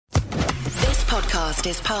podcast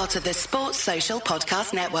is part of the Sports Social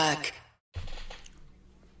Podcast Network.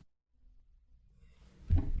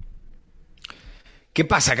 ¿Qué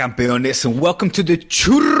pasa, campeones? And welcome to the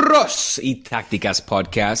Churros y Tácticas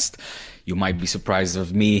podcast. You might be surprised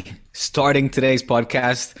of me starting today's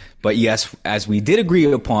podcast, but yes, as we did agree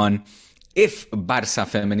upon, if Barça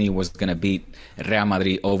Femení was going to beat Real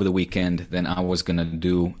Madrid over the weekend, then I was going to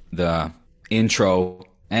do the intro.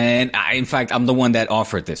 And in fact, I'm the one that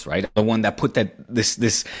offered this, right? The one that put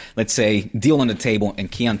this let's say, deal on the table, and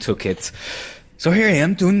Kian took it. So here I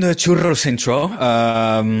am doing the Churros intro.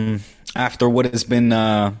 After what has been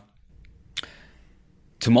a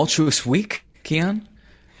tumultuous week, Kian,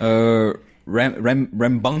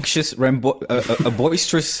 rambunctious,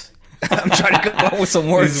 boisterous. I'm trying to come up with some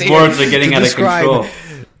words. These words are getting out of control.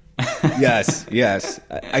 Yes.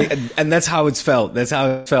 And that's how it's felt. That's how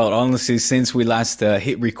it felt. Honestly, since we last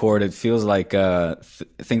hit record, it feels like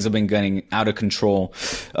things have been getting out of control.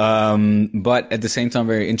 But at the same time,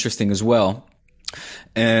 very interesting as well.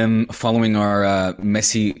 Following our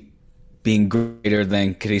Messi being greater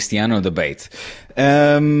than Cristiano debate.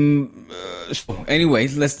 So anyway,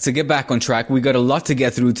 to get back on track. We got a lot to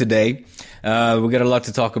get through today. We got a lot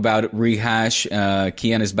to talk about, rehash.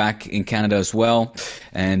 Kian is back in Canada as well.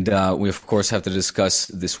 And we, of course, have to discuss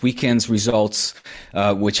this weekend's results,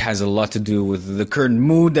 which has a lot to do with the current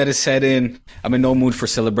mood that is set in. I'm in no mood for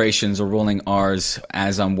celebrations or rolling R's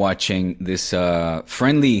as I'm watching this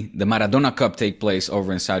friendly, the Maradona Cup, take place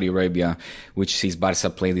over in Saudi Arabia, which sees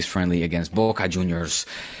Barça play this friendly against Boca Juniors,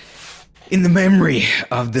 in the memory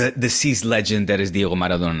of the deceased legend that is Diego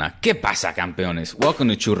Maradona. ¿Qué pasa, campeones? Welcome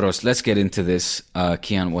to Churros. Let's get into this.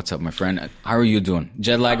 Kian, what's up, my friend? How are you doing?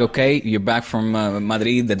 Jet lag okay? You're back from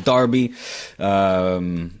Madrid, the derby.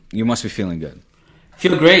 You must be feeling good.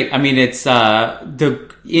 Feel great. I mean, it's the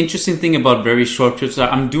interesting thing about very short trips.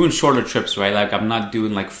 I'm doing shorter trips, right? Like, I'm not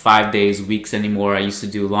doing like 5 days, weeks anymore. I used to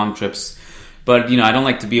do long trips. But, I don't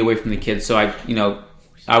like to be away from the kids. So I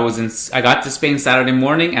got to Spain Saturday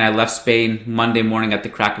morning, and I left Spain Monday morning at the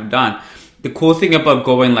crack of dawn. The cool thing about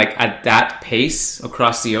going like at that pace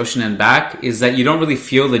across the ocean and back is that you don't really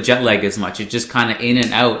feel the jet lag as much. It's just kind of in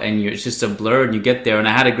and out, and it's just a blur, and you get there. And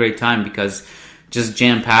I had a great time because just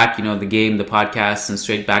jam packed, the game, the podcast, and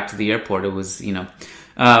straight back to the airport. It was,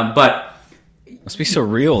 but. It must be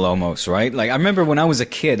surreal almost, right? Like, I remember when I was a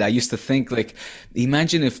kid, I used to think, like,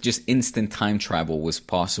 imagine if just instant time travel was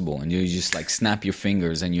possible and you just, like, snap your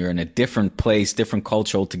fingers and you're in a different place, different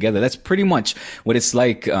culture altogether. That's pretty much what it's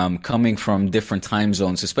like coming from different time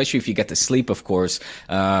zones, especially if you get to sleep, of course.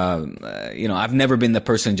 I've never been the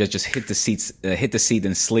person that just hit the seat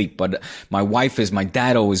and sleep, but my wife is, my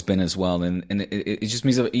dad always been as well. And it just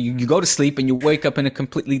means that you go to sleep and you wake up in a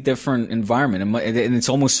completely different environment. And it's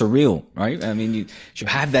almost surreal, right? I mean, you should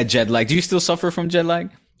have that jet lag. Do you still suffer from jet lag?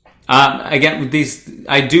 Again, with these,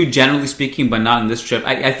 I do, generally speaking, but not on this trip.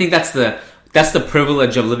 I think that's the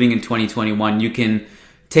privilege of living in 2021. You can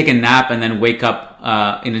take a nap and then wake up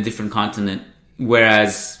in a different continent.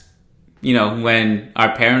 Whereas, when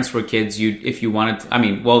our parents were kids, if you wanted to,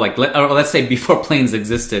 let's say before planes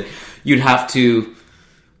existed, you'd have to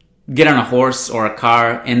get on a horse or a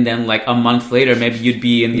car, and then like a month later, maybe you'd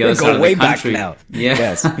be in the other side of the country. Back now. Yeah,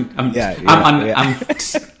 yes.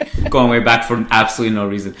 I'm going way back for absolutely no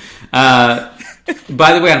reason.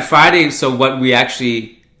 By the way, on Friday, so what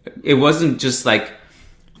it wasn't just like,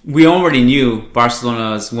 we already knew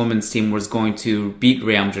Barcelona's women's team was going to beat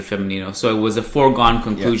Real Madrid Femenino, so it was a foregone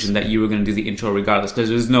conclusion that you were going to do the intro regardless, because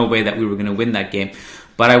there was no way that we were going to win that game.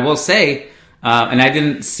 But I will say, and I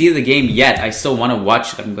didn't see the game yet. I still want to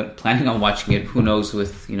watch it. I'm planning on watching it. Who knows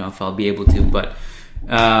if I'll be able to. But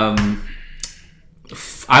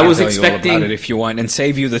I was expecting, you all about it if you want, and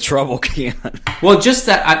save you the trouble, Kian. Well, just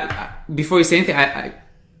that. Before you say anything,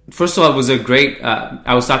 first of all, it was a great.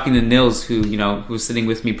 I was talking to Nils, who was sitting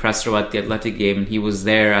with me press row at the Athletic game, and he was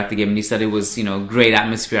there at the game, and he said it was great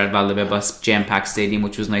atmosphere at Valdebebas, jam-packed stadium,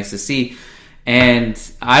 which was nice to see. And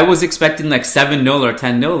I was expecting like 7-0 or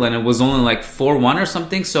 10-0, and it was only like 4-1 or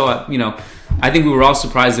something. So, I think we were all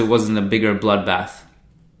surprised it wasn't a bigger bloodbath.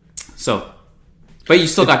 So, but you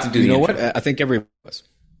still got to do the intro. What? I think everyone was.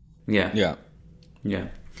 Yeah.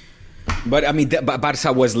 But, I mean,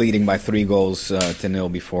 Barça was leading by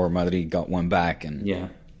 3-0 before Madrid got one back.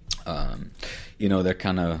 And, they're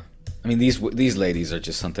kind of... I mean, these ladies are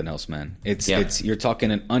just something else, man. It's you're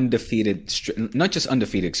talking an undefeated... Not just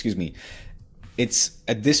undefeated, excuse me. It's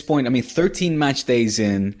at this point, 13 match days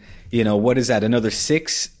in, what is that? Another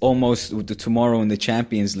 6 almost tomorrow in the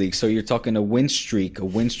Champions League. So you're talking a win streak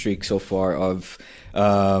so far of,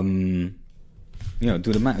 do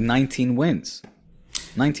the math, 19 wins.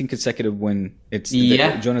 19 consecutive win. It's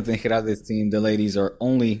Jonathan Gerarde's team. The ladies are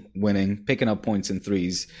only winning, picking up points in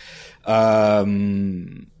threes.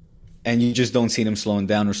 And you just don't see them slowing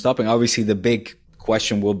down or stopping. Obviously, the big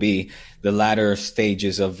question will be the latter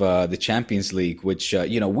stages of the Champions League, which,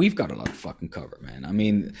 we've got a lot to fucking cover, man. I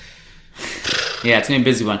mean... Yeah, it's going to be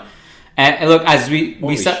a busy one. And look, as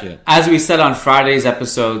we said on Friday's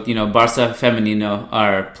episode, Barca Femenino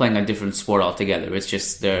are playing a different sport altogether. It's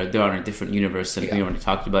just they're on a different universe, and we already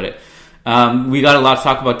talked about it. We got a lot to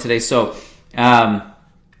talk about today. So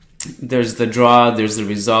there's the draw, there's the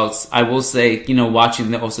results. I will say,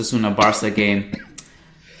 watching the Osasuna Barca game.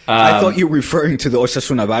 I thought you were referring to the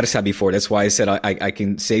Osasuna Barça before. That's why I said I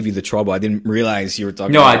can save you the trouble. I didn't realize you were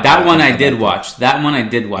talking about that one I did watch. That one I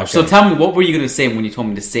did watch. Okay. So tell me, what were you going to say when you told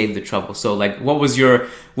me to save the trouble? So, what was your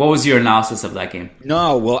analysis of that game?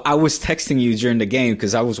 No, well, I was texting you during the game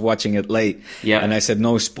because I was watching it late. Yeah. And I said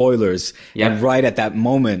no spoilers. Yeah. And right at that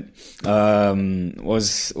moment,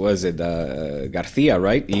 was it Garcia,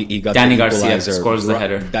 right? He got Danny the Garcia equalizer. Scores the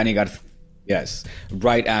header. Danny Garcia. Yes,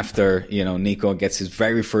 right after, Nico gets his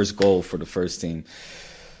very first goal for the first team.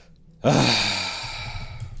 Well,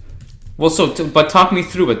 but talk me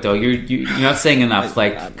through it though. You're not saying enough,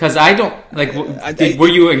 because I don't were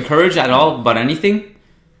you encouraged at all about anything?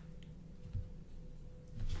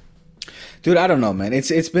 Dude, I don't know, man.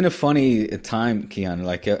 It's been a funny time, Kian.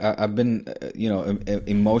 I've been,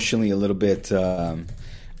 emotionally a little bit.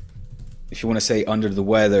 If you want to say under the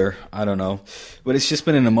weather, I don't know, but it's just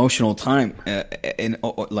been an emotional time in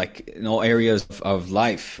all areas of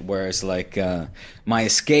life. Whereas my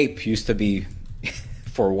escape used to be,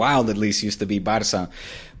 for a while at least, used to be Barca,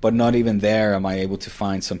 but not even there am I able to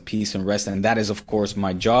find some peace and rest. And that is, of course,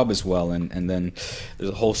 my job as well. And then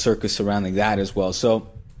there's a whole circus surrounding that as well. So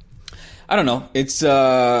I don't know. It's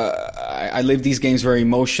I live these games very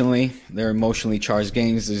emotionally. They're emotionally charged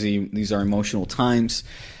games. These are emotional times.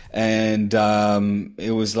 And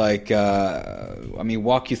it was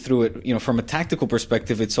walk you through it. From a tactical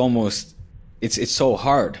perspective, it's so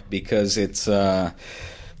hard because it's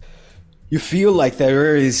you feel like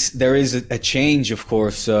there is a change, of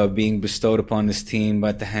course, being bestowed upon this team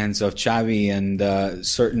at the hands of Xavi, and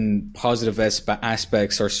certain positive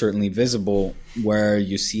aspects are certainly visible, where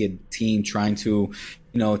you see a team trying to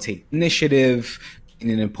take initiative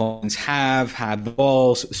in opponents have the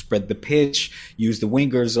balls, spread the pitch, use the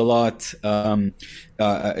wingers a lot,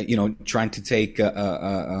 trying to take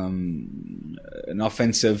an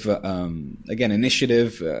offensive,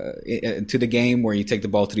 initiative to the game, where you take the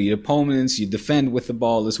ball to the opponents, you defend with the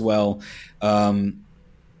ball as well.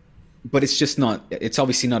 But it's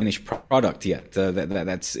obviously not an finished product yet.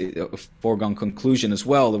 That's a foregone conclusion as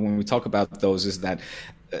well. And when we talk about those, is that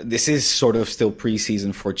this is sort of still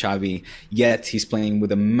preseason for Xavi, yet he's playing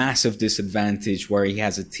with a massive disadvantage, where he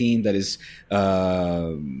has a team that is,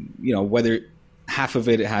 whether half of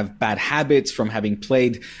it have bad habits from having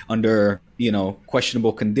played under,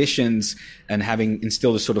 questionable conditions, and having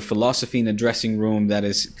instilled a sort of philosophy in the dressing room that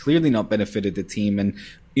has clearly not benefited the team. And,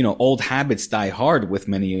 old habits die hard with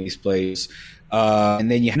many of these players. And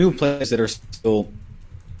then you have new players that are still,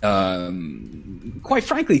 quite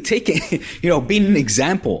frankly, being an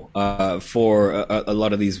example for a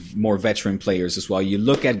lot of these more veteran players as well. You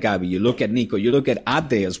look at Gabi, you look at Nico, you look at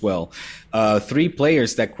Abde as well. Three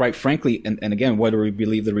players that, quite frankly, and again, whether we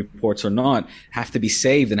believe the reports or not, have to be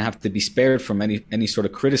saved and have to be spared from any sort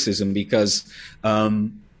of criticism, because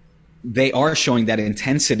they are showing that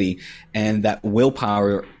intensity and that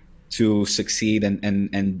willpower to succeed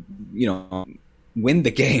and win the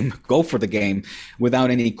game, go for the game, without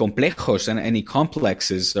any complejos and any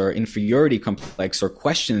complexes or inferiority complex or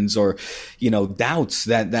questions or, doubts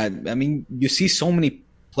that you see so many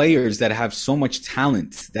players that have so much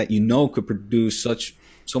talent that could produce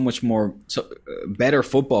so much more better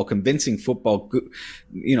football, convincing football,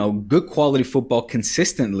 good quality football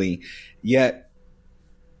consistently, yet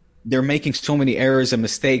they're making so many errors and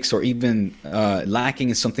mistakes, or even lacking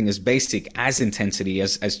in something as basic as intensity,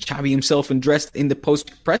 as Xavi himself addressed in the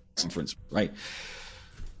post-press conference, right?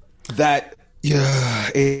 That,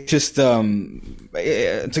 it just, to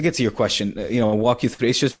get to your question, walk you through,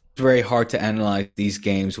 it's just very hard to analyze these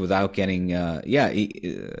games without getting,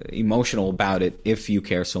 emotional about it, if you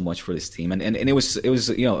care so much for this team. And it was,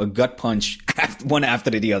 a gut punch, one after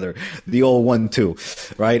the other, the old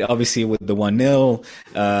 1-2, right? Obviously with the 1-0,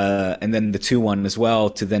 and then the 2-1 as well,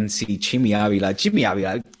 to then see Chimi Avila.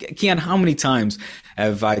 Kian, how many times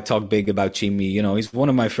have I talked big about Chimi? He's one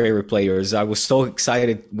of my favorite players. I was so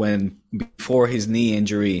excited before his knee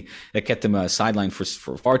injury that kept him sidelined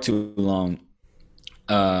for far too long.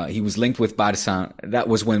 He was linked with Barca. That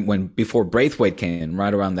was when before Braithwaite came in,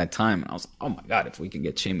 right around that time. And I was like, oh my God, if we can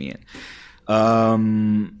get Chimmy in.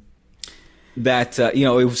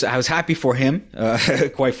 I was happy for him,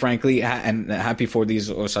 quite frankly, and happy for these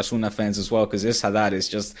Osasuna fans as well, because this Haddad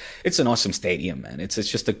it's an awesome stadium, man. It's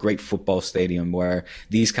just a great football stadium where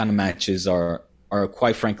these kind of matches are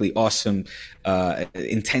quite frankly awesome,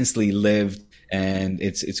 intensely lived, and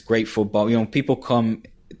it's great football. People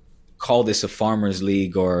call this a farmers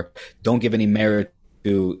league or don't give any merit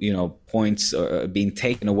to points being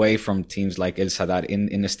taken away from teams like El Sadar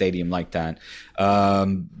in a stadium like that.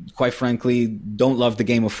 Quite frankly, don't love the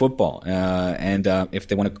game of football, and if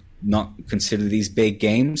they want to not consider these big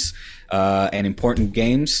games and important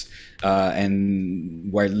games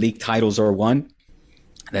and where league titles are won,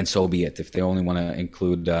 then so be it. If they only want to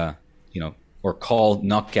include or call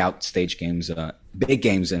knockout stage games big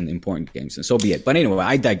games and important games, and so be it. But anyway,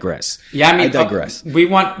 I digress. Yeah, I digress.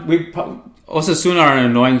 Osasuna are an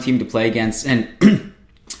annoying team to play against, and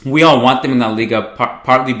we all want them in La Liga,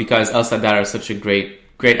 partly because El Sadar is such a great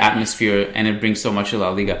atmosphere, and it brings so much to La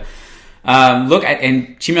Liga. And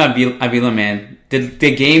Chima Avila, man,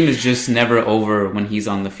 the game is just never over when he's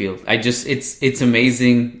on the field. It's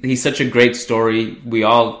amazing. He's such a great story. We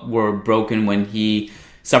all were broken when he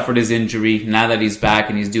suffered his injury. Now that he's back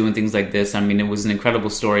and he's doing things like this, it was an incredible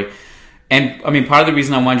story. And part of the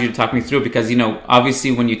reason I wanted you to talk me through it, because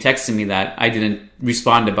obviously when you texted me that, I didn't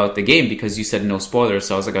respond about the game because you said no spoilers.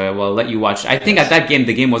 So I was like, well, I'll let you watch. I think at that game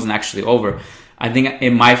the game wasn't actually over. I think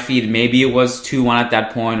in my feed maybe it was 2-1 at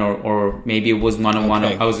that point, or maybe it was 1-1.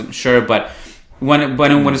 Okay. I wasn't sure, but when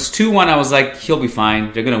it's 2-1, I was like, he'll be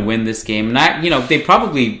fine. They're gonna win this game, and they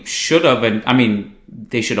probably should have. And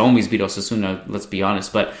they should always beat Osasuna, let's be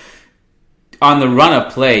honest. But on the run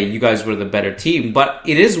of play, you guys were the better team. But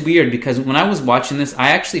it is weird because when I was watching this, I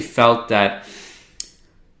actually felt that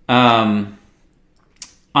on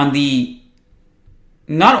the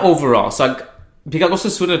not overall, so because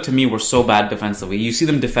Osasuna to me were so bad defensively. You see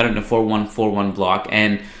them defend in a 4-1 block,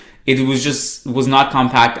 and it was not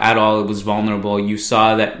compact at all. It was vulnerable. You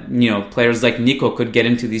saw that players like Nico could get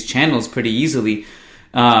into these channels pretty easily.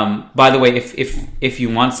 By the way, if you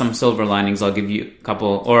want some silver linings, I'll give you a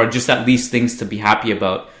couple, or just at least things to be happy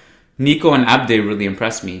about. Nico and Abde really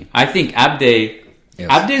impressed me. I think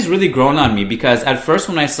Abde's really grown on me, because at first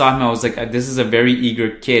when I saw him, I was like, this is a very eager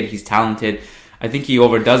kid. He's talented. I think he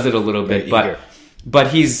overdoes it a little bit,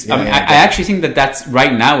 but he's. I actually think that's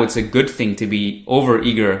right now. It's a good thing to be over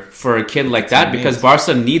eager for a kid like that, because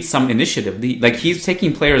Barca needs some initiative. He's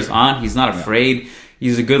taking players on. He's not afraid.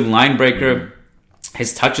 He's a good line breaker. Mm-hmm.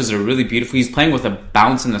 His touches are really beautiful. He's playing with a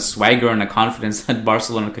bounce and a swagger and a confidence that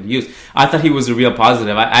Barcelona could use. I thought he was a real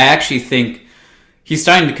positive. I actually think he's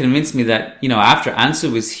starting to convince me that, after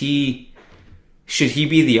Ansu, should he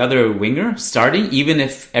be the other winger starting, even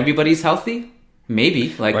if everybody's healthy?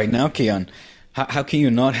 Maybe. Right now, Kian, how can you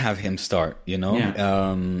not have him start?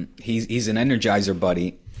 Yeah. He's an energizer,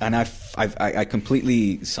 buddy. And I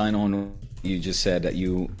completely sign on. You just said that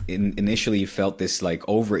you initially felt this like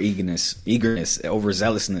eagerness,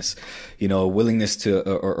 overzealousness, willingness to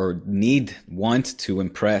or want to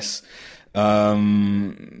impress.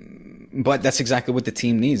 But that's exactly what the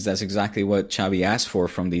team needs. That's exactly what Xavi asked for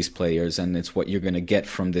from these players, and it's what you're going to get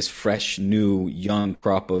from this fresh, new, young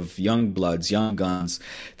crop of young bloods, young guns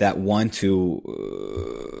that want to,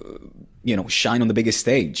 shine on the biggest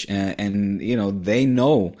stage, and they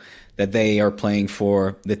know that they are playing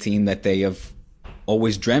for the team that they have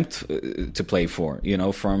always dreamt to play for.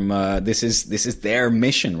 From this is their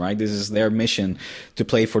mission, right? This is their mission to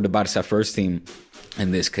play for the Barca first team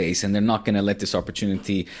in this case, and they're not going to let this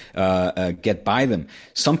opportunity get by them.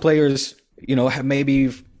 Some players, have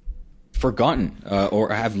maybe forgotten or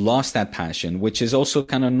have lost that passion, which is also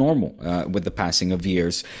kind of normal with the passing of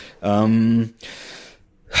years.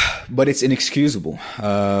 But it's inexcusable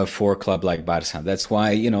for a club like Barca. That's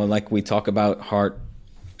why, like we talk about, hard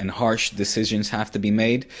and harsh decisions have to be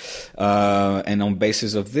made. And on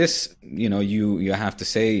basis of this, you have to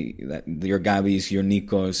say that your Gabis, your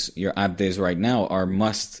Nikos, your Abdes right now are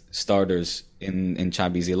must starters in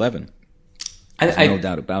Xavi's 11. There's no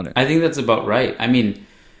doubt about it. I think that's about right.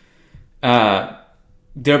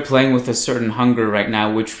 They're playing with a certain hunger right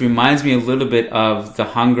now, which reminds me a little bit of the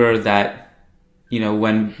hunger that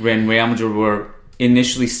when Real Madrid were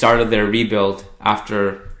initially started their rebuild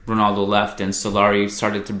after Ronaldo left and Solari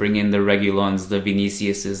started to bring in the Reguilons, the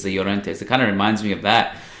Viniciuses, the Llorentes. It kind of reminds me of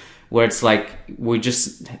that, where it's like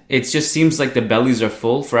it just seems like the bellies are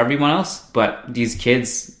full for everyone else, but these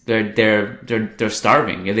kids they're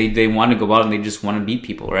starving. They want to go out and they just want to beat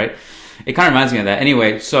people, right? It kind of reminds me of that.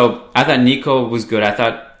 Anyway, so I thought Nico was good. I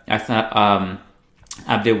thought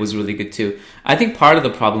Abde was really good too. I think part of the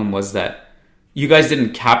problem was that you guys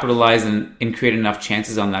didn't capitalize and create enough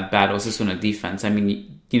chances on that bad Osasuna defense. I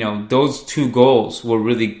mean, those 2 goals were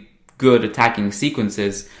really good attacking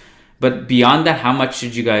sequences, but beyond that, how much were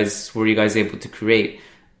you guys able to create?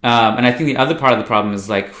 And I think the other part of the problem is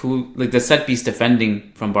the set piece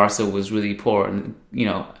defending from Barca was really poor, and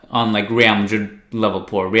on like Real Madrid level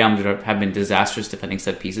poor. Real Madrid have been disastrous defending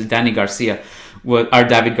set pieces. David Garcia,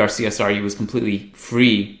 he was completely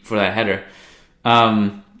free for that header.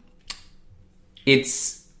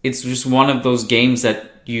 It's just one of those games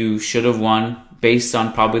that you should have won based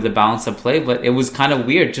on probably the balance of play, but it was kind of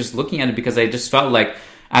weird just looking at it because I just felt like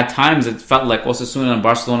at times it felt like Osasuna and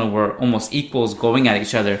Barcelona were almost equals going at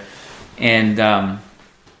each other, and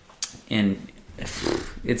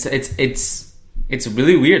it's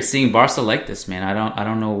really weird seeing Barca like this, man. I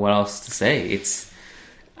don't know what else to say. It's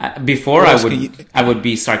before I would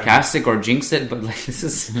be sarcastic or jinx it, but like it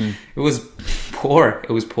was poor.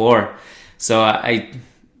 It was poor. So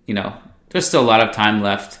there's still a lot of time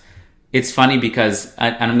left. It's funny because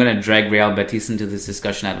I'm going to drag Real Betis into this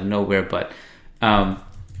discussion out of nowhere, but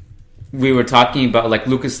we were talking about, like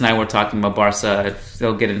Lucas and I were talking about Barca, if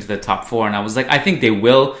they'll get into the top 4, and I was like, I think they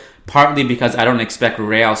will, partly because I don't expect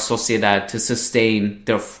Real Sociedad to sustain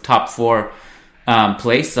their top 4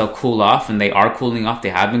 place. They'll cool off, and they are cooling off. They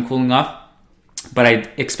have been cooling off, but I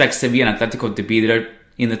expect Sevilla and Atletico to be there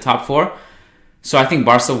in the top 4. So I think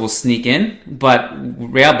Barca will sneak in, but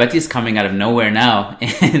Real Betis coming out of nowhere now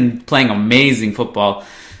and playing amazing football,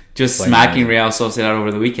 just smacking Real Sociedad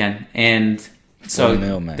over the weekend. And so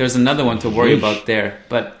there's another one to worry about there.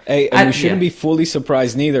 But we shouldn't be fully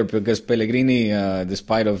surprised neither, because Pellegrini,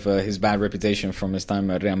 despite of his bad reputation from his time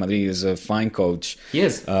at Real Madrid, is a fine coach. He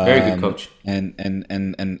is very good coach,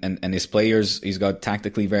 and his players, he's got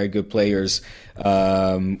tactically very good players.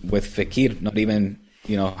 With Fekir, not even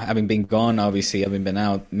having been gone, obviously having been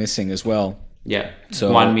out, missing as well. Yeah,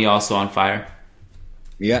 so Juanmi also on fire.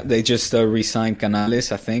 Yeah, they just re-signed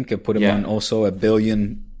Canales, I think, put him on also a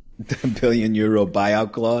billion euro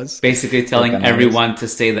buyout clause. Basically telling everyone to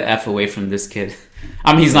stay the F away from this kid.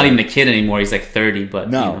 I mean, he's not even a kid anymore. He's like 30, but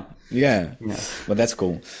no. Yeah. But that's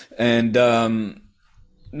cool. And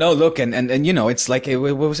no, look, and it's like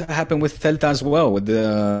what was happened with Celta as well, with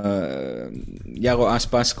the Iago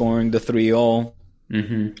Aspas scoring the 3-0.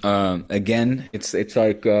 Mm-hmm. Again, it's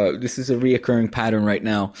like this is a reoccurring pattern right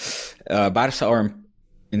now. Barca are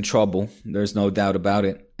in trouble. There's no doubt about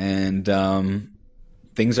it, and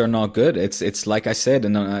things are not good. It's like I said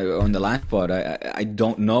on the last part. I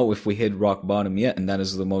don't know if we hit rock bottom yet, and that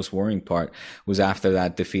is the most worrying part. Was after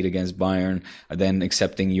that defeat against Bayern, then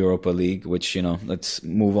accepting Europa League, which let's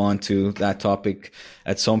move on to that topic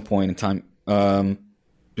at some point in time.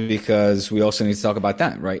 Because we also need to talk about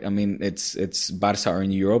that, right? I mean, it's Barca are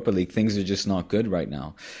in Europa League. Things are just not good right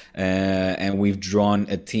now. And we've drawn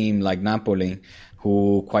a team like Napoli,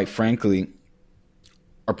 who, quite frankly,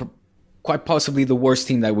 are quite possibly the worst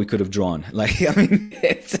team that we could have drawn. Like, I mean,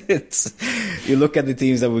 it's you look at the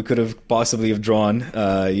teams that we could have possibly have drawn.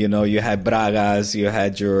 You had Bragas, you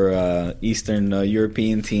had your Eastern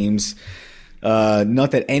European teams.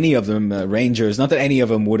 Not that any of them, Rangers, not that any of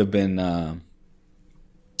them would have been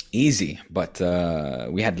easy, but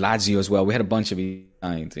we had Lazio as well. We had a bunch of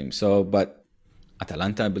Italian teams. So, but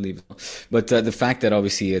Atalanta, I believe. But the fact that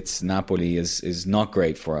obviously it's Napoli is not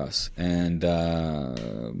great for us. And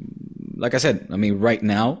like I said, I mean, right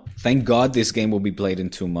now, thank God this game will be played in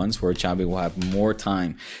 2 months, where Xabi will have more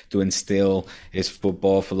time to instill his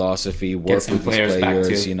football philosophy, work with his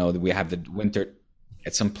players. We have the winter.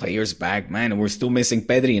 Get some players back, man, and we're still missing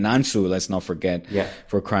Pedri and Ansu. Let's not forget,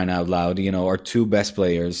 for crying out loud, our 2 best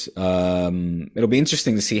players. It'll be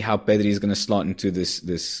interesting to see how Pedri is going to slot into this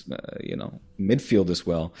midfield as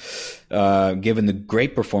well. Given the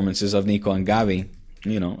great performances of Nico and Gavi,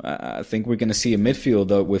 I think we're going to see a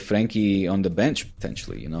midfield with Frankie on the bench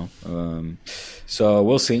potentially. So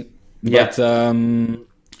we'll see. Yeah.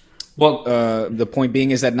 But the point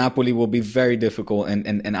being is that Napoli will be very difficult,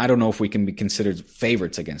 and I don't know if we can be considered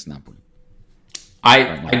favorites against Napoli.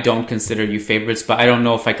 I don't consider you favorites, but I don't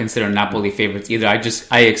know if I consider Napoli favorites either.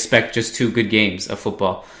 I expect just 2 good games of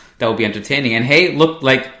football that will be entertaining. And hey, look,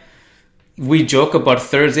 like we joke about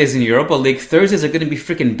Thursdays in Europa League. Thursdays are going to be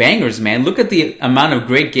freaking bangers, man. Look at the amount of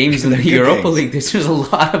great games in the Europa League. There's a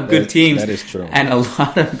lot of good teams. That is true. And a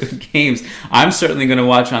lot of good games. I'm certainly going to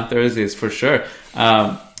watch on Thursdays for sure.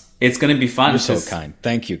 It's going to be fun. You're so kind.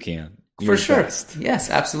 Thank you, Kian. For sure. Best.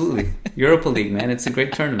 Yes, absolutely. Europa League, man. It's a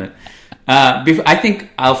great tournament. I think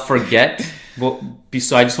I'll forget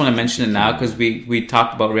So I just want to mention it now because we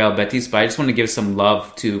talked about Real Betis, but I just want to give some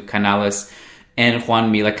love to Canales and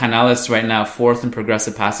Juanmi. Like Canales right now, 4th in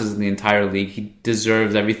progressive passes in the entire league. He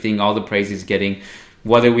deserves everything, all the praise he's getting.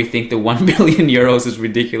 Whether we think the 1 billion euros is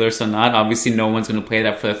ridiculous or not, obviously no one's going to pay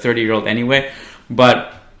that for a 30-year-old anyway.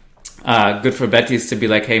 But good for Betis to be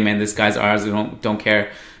like, hey man, this guy's ours. We don't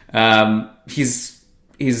care. He's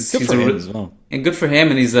good for him as well. And good for him.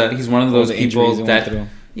 And he's one of those people that.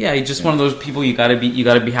 Yeah, he's just one of those people you gotta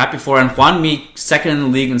be happy for. And Juanmi, 2nd in the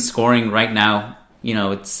league in scoring right now. You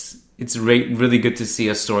know, it's really good to see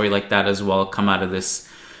a story like that as well come out of this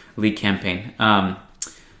league campaign.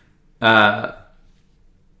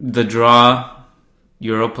 The draw,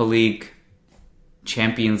 Europa League,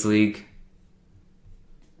 Champions League.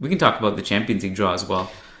 We can talk about the Champions League draw as well.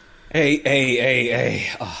 Hey.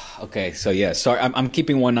 Oh, okay, so yeah, sorry, I'm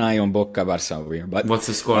keeping one eye on Boca Barça over here. But what's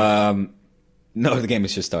the score? No, the game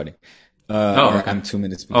is just starting. Okay. I'm 2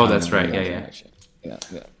 minutes behind. Oh, that's right. Yeah.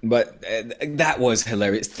 But that was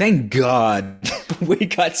hilarious. Thank God we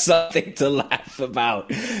got something to laugh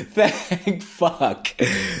about. Thank fuck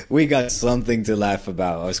we got something to laugh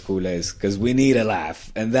about, us culés, because we need a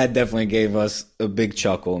laugh. And that definitely gave us a big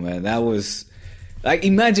chuckle, man. That was like,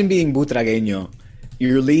 imagine being Butragueño.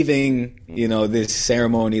 You're leaving, this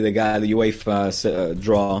ceremony, the UEFA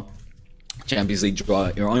draw, Champions League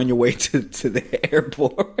draw. You're on your way to the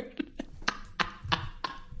airport.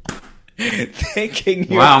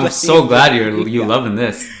 Wow, I'm so glad you're loving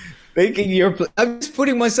this. I'm just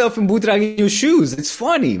putting myself in Butragueño's shoes. It's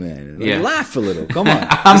funny, man. Yeah. Laugh a little. Come on.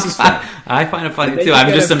 I find it funny too.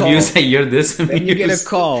 I'm just amused that you're this amused. Then you get a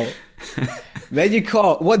call. Then you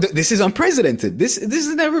call. What? This is unprecedented. This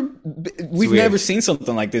is never. We've never seen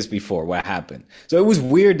something like this before. What happened? So it was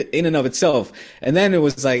weird in and of itself. And then it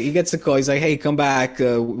was like he gets a call. He's like, "Hey, come back.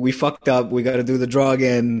 We fucked up. We got to do the draw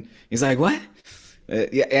again." He's like, "What?"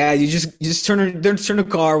 Yeah. You just turn the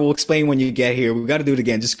car. We'll explain when you get here. We got to do it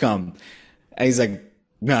again. Just come. And he's like,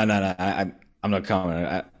 "No. I'm not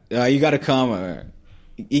coming. You got to come."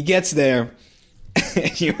 He gets there.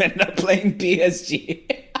 You end up playing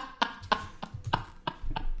PSG.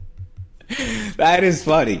 That is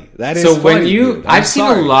funny. I've seen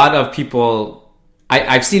a lot of people.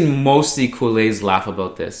 I've seen mostly culés laugh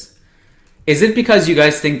about this. Is it because you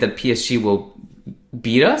guys think that PSG will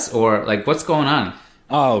beat us, or like what's going on?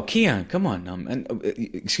 Oh, Kian, come on.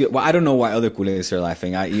 Well, I don't know why other culés are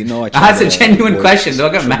laughing. That's a genuine question.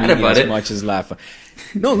 Don't get mad about it. As much as laughing.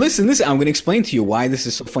 No, listen. I'm going to explain to you why this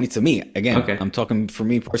is so funny to me. Again, okay. I'm talking for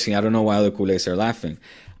me personally. I don't know why other culés are laughing.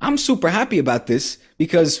 I'm super happy about this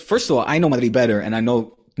because, first of all, I know Madrid better, and I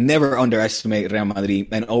know never underestimate Real Madrid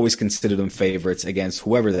and always consider them favorites against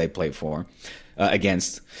whoever they play for,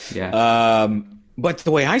 against. Yeah. But the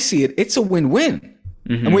way I see it, it's a win-win.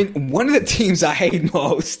 Mm-hmm. I mean, one of the teams I hate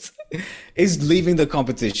most is leaving the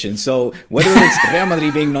competition. So whether it's Real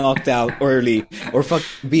Madrid being knocked out early or fuck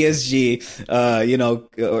PSG,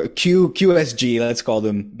 or QSG, let's call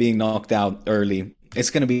them, being knocked out early, it's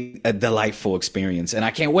going to be a delightful experience. And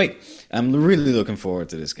I can't wait. I'm really looking forward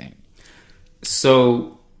to this game.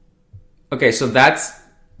 So, okay, so that's...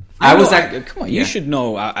 Come on, you should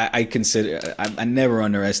know. I consider... I never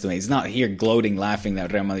underestimate. It's not here gloating, laughing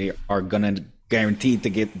that Real Madrid are going to guaranteed to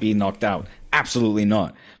be knocked out. Absolutely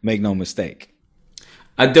not. Make no mistake.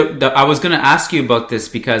 I was going to ask you about this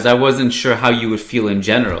because I wasn't sure how you would feel in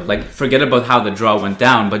general. Like, forget about how the draw went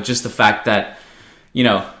down, but just the fact that,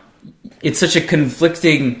 it's such a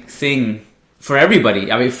conflicting thing for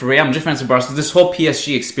everybody. I mean, for Real Madrid fans and Barcelona, this whole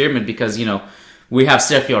PSG experiment because, we have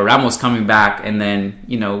Sergio Ramos coming back and then,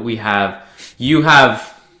 you have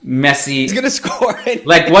Messi. He's going to score it.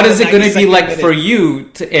 Like, what is it going to be like for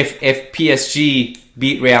you if PSG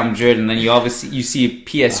beat Real Madrid and then you see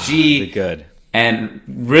PSG good. And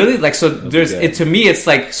really like so there's it to me it's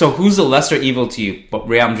like so who's the lesser evil to you, but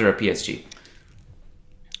Real Madrid or PSG?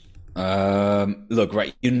 Look,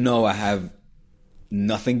 right, I have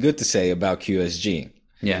nothing good to say about QSG.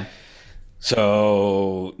 Yeah.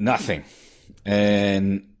 So nothing.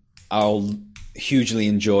 And I'll hugely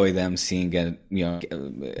enjoy them seeing them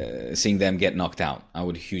get knocked out. I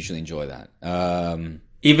would hugely enjoy that.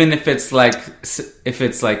 Even if it's like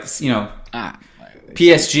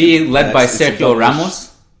PSG led by Sergio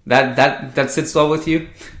Ramos, that sits well with you.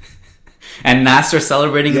 And Nasser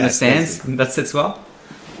celebrating in the stands, that sits well.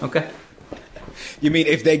 Okay. You mean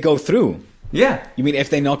if they go through? Yeah. You mean if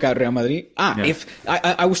they knock out Real Madrid? Yeah. If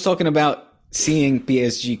I was talking about seeing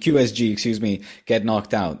QSG, get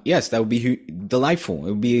knocked out. Yes, that would be delightful.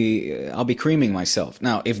 It would be, I'll be creaming myself.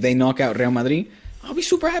 Now, if they knock out Real Madrid, I'll be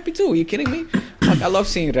super happy too. Are you kidding me? I love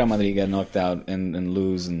seeing Real Madrid get knocked out and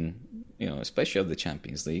lose, and especially of the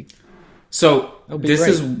Champions League. So this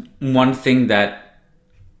great. is one thing that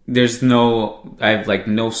I have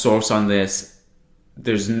no source on this.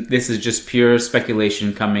 This is just pure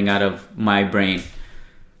speculation coming out of my brain.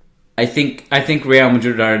 I think Real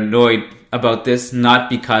Madrid are annoyed about this, not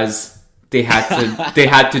because they had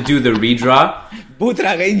to do the redraw.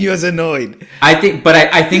 Butragueño's annoyed. I think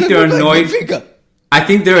they're annoyed. I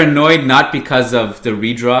think they're annoyed not because of the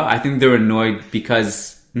redraw. I think they're annoyed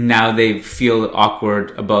because now they feel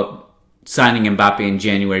awkward about signing Mbappe in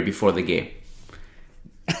January before the game,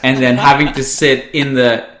 and then having to sit in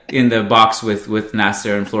the box with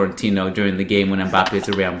Nasser and Florentino during the game when Mbappe is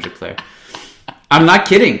a Real Madrid player. I'm not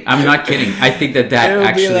kidding. I think that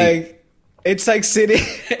actually. It's like sitting.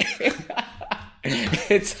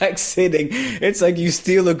 It's like you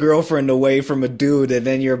steal a girlfriend away from a dude, and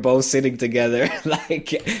then you're both sitting together,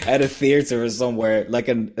 like at a theater or somewhere, like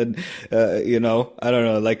I don't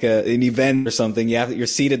know, like an event or something. You're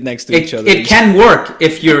seated next to each other. It can work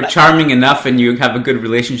if you're charming enough and you have a good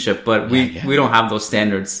relationship, but we don't have those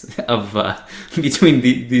standards of between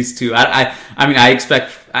these two.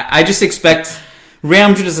 I just expect. Real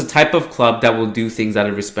Madrid is a type of club that will do things out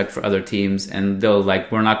of respect for other teams, and they'll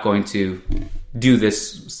we're not going to do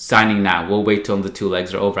this signing now. We'll wait till the two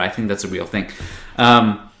legs are over. I think that's a real thing.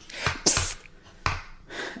 But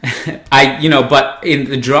in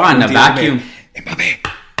the draw in the vacuum,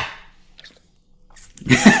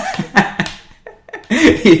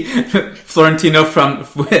 Florentino from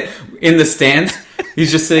in the stands.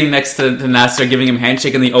 He's just sitting next to Nasser, giving him a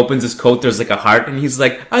handshake, and he opens his coat. There's like a heart, and he's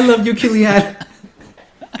like, "I love you, Kylian."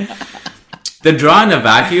 The draw in a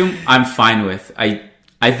vacuum, I'm fine with.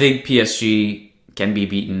 I think PSG can be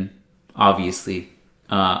beaten, obviously.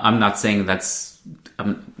 I'm not saying that's,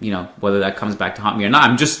 whether that comes back to haunt me or not.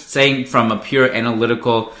 I'm just saying from a pure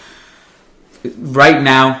analytical, right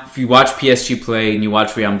now, if you watch PSG play and you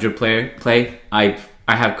watch Real Madrid play, I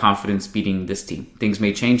have confidence beating this team. Things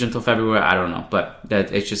may change until February, I don't know. But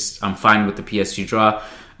I'm fine with the PSG draw.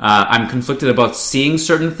 I'm conflicted about seeing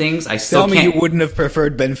certain things. Tell me you wouldn't have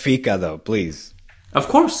preferred Benfica, though, please. Of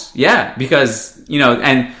course, yeah, because,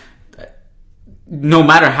 and no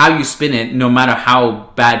matter how you spin it, no matter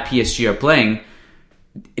how bad PSG are playing,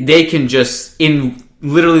 they can just, in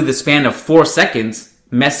literally the span of 4 seconds,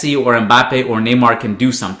 Messi or Mbappe or Neymar can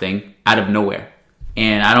do something out of nowhere.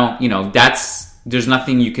 And I don't, there's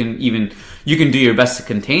nothing you can do your best to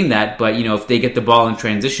contain that, but if they get the ball in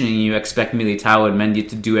transition and you expect Militao and Mendy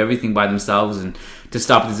to do everything by themselves and to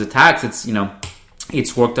stop these attacks,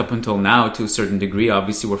 it's worked up until now to a certain degree.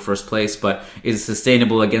 Obviously we're first place, but is it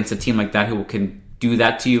sustainable against a team like that who can do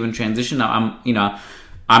that to you in transition? I'm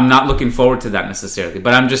not looking forward to that necessarily,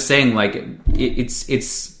 but I'm just saying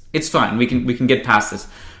it's fine. We can get past this.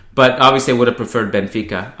 But obviously I would have preferred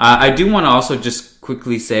Benfica. I do want to also just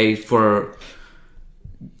quickly say for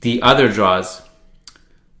the other draws.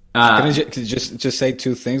 Can I just say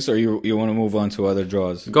two things, or you want to move on to other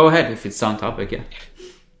draws? Go ahead if it's on topic. Yeah.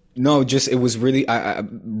 No, it was really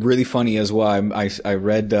really funny as well. I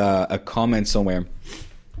read a comment somewhere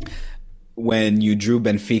when you drew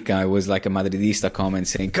Benfica. It was like a Madridista comment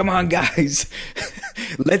saying, "Come on, guys,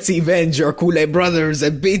 let's avenge our Culé brothers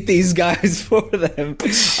and beat these guys for them."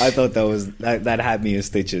 I thought that had me in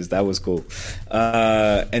stitches. That was cool.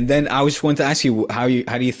 And then I just want to ask you how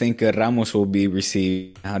do you think Ramos will be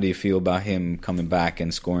received? How do you feel about him coming back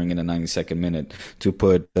and scoring in the 92nd minute to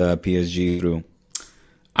put PSG through?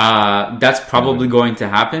 That's probably going to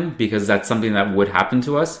happen because that's something that would happen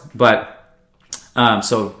to us. But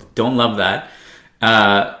so don't love that.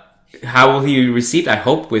 How will he receive? I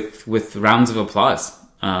hope with rounds of applause.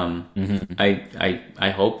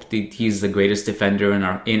 I hope that he's the greatest defender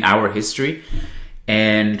in our history,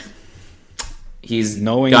 and he's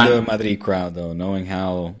knowing the Madrid crowd though, knowing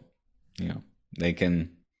how they can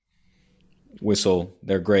whistle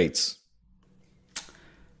their greats.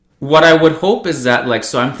 What I would hope is that,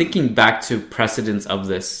 so I'm thinking back to precedents of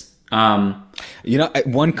this.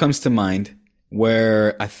 One comes to mind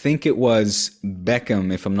where I think it was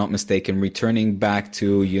Beckham, if I'm not mistaken, returning back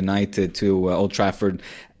to United, to Old Trafford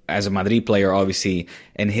as a Madrid player, obviously,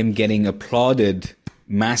 and him getting applauded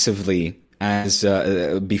massively as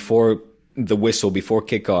before the whistle, before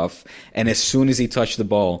kickoff, and as soon as he touched the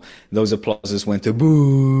ball, those applauses went to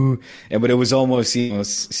boo. But it was almost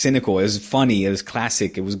cynical. It was funny. It was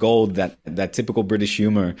classic. It was gold. That typical British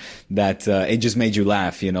humor that it just made you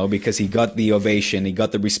laugh, because he got the ovation, he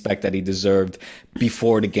got the respect that he deserved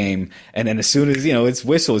before the game, and then as soon as it's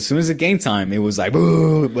whistle, as soon as the game time, it was like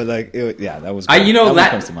boo. But that was.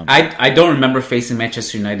 Cool. I don't remember facing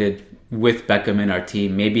Manchester United with Beckham in our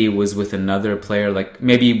team. Maybe it was with another player, like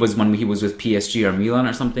maybe it was when he was with PSG or Milan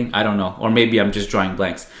or something. I don't know. Or maybe I'm just drawing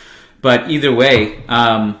blanks. But either way,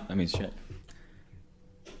 I mean, shit.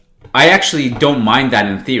 I actually don't mind that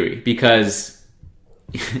in theory, because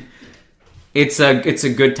it's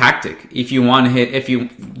a good tactic. If you want to hit, if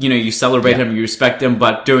you celebrate him, you respect him,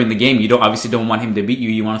 but during the game, you don't want him to beat you.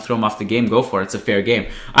 You want to throw him off the game, go for it. It's a fair game.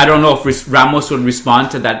 I don't know if Ramos would respond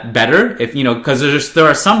to that better, if because there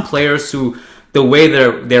are some players who, the way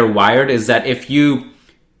they're wired is that if you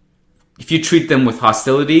treat them with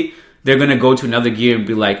hostility, they're going to go to another gear and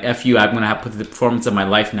be like, F you, I'm going to have to put the performance of my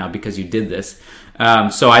life now because you did this.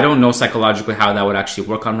 So I don't know psychologically how that would actually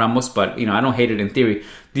work on Ramos, but I don't hate it in theory.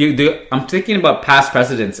 I'm thinking about past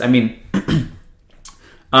precedents. I mean,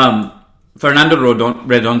 Fernando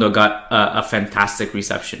Redondo got a fantastic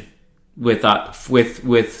reception with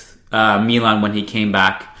Milan when he came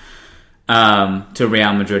back to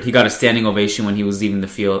Real Madrid. He got a standing ovation when he was leaving the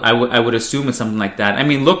field. I would assume it's something like that. I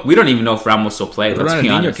mean, look, we don't even know if Ramos will play. Let's be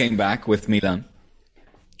honest. Ronaldinho came back with Milan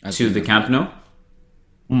to the Camp Nou.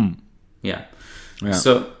 Yeah.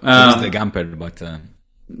 So the Gamper, but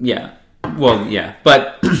yeah. Well, yeah,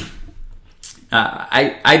 but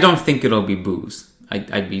I don't think it'll be booze.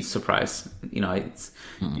 I'd be surprised.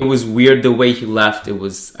 It was weird the way he left.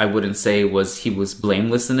 I wouldn't say he was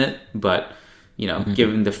blameless in it, but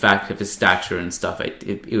given the fact of his stature and stuff,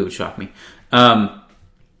 it would shock me.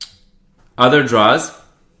 Other draws.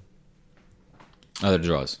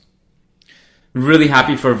 Really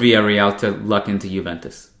happy for Villarreal to luck into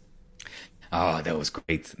Juventus. Oh, that was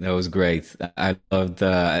great. I loved.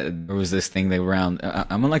 There was this thing around.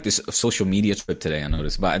 I'm on like this social media trip today. I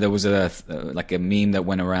noticed, but there was a meme that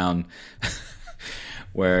went around.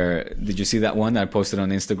 Where did you see that one that I posted on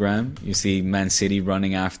Instagram? You see Man City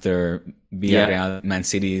running after Villarreal. Yeah. Man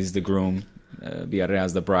City is the groom, Villarreal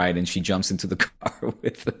is the bride, and she jumps into the car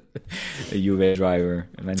with a Juve driver.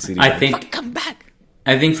 Man City. Come back.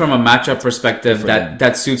 I think from a matchup perspective,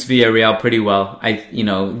 that suits Villarreal pretty well.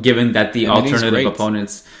 Given that the alternative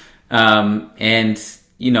opponents, Juve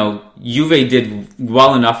did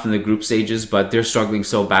well enough in the group stages, but they're struggling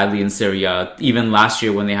so badly in Serie A. Even last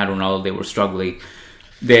year when they had Ronaldo, they were struggling.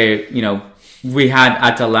 We had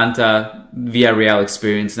Atalanta, Villarreal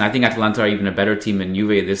experience, and I think Atalanta are even a better team than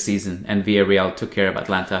Juve this season, and Villarreal took care of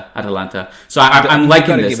Atalanta. So I'm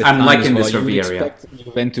liking this. I'm liking this for Villarreal. Expect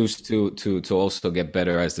Juventus to also get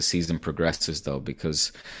better as the season progresses, though,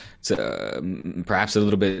 because it's perhaps a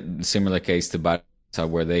little bit similar case to Barca,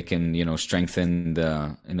 where they can strengthen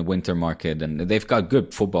in the winter market, and they've got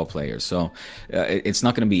good football players. So it's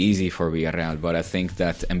not going to be easy for Villarreal, but I think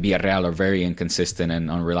that Villarreal are very inconsistent and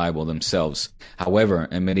unreliable themselves. However,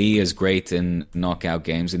 Emery is great in knockout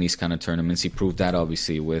games in these kind of tournaments. He proved that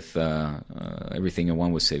obviously with everything he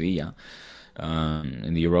won with Sevilla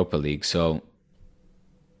in the Europa League. So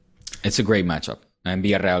it's a great matchup, and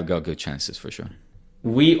Villarreal got good chances for sure.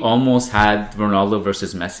 We almost had Ronaldo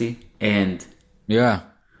versus Messi, and yeah,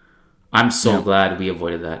 I'm so glad we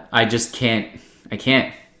avoided that. I just can't. I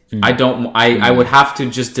can't. I would have to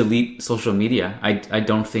just delete social media. I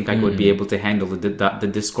don't think I would be able to handle the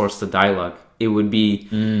discourse, the dialogue. It would be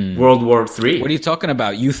World War III. What are you talking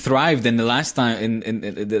about? You thrived in the last time. In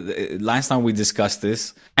the last time we discussed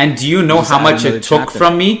this. And do you know how much it took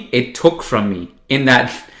from me? It took from me in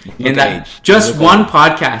that just one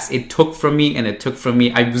podcast. It took from me, and it took from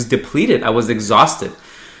me. I was depleted. I was exhausted.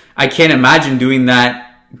 I can't imagine doing that.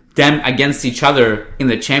 Them against each other in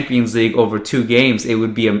the Champions League over 2 games. It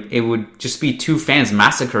would just be 2 fans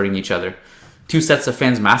massacring each other, 2 sets of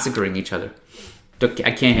fans massacring each other.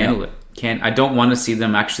 I can't handle it. I don't want to see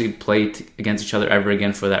them actually play against each other ever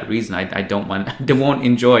again for that reason. I won't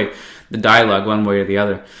enjoy the dialogue one way or the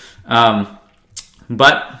other.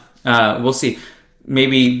 But we'll see.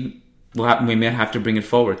 Maybe we may have to bring it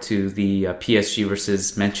forward to the PSG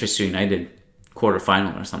versus Manchester United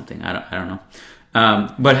quarterfinal or something. I don't know.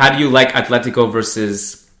 But how do you like Atletico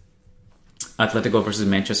versus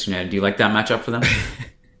Manchester United? Do you like that matchup for them?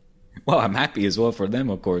 Well, I'm happy as well for them,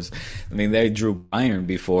 of course. I mean, they drew Bayern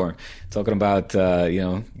before. Talking about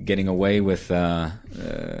getting away with I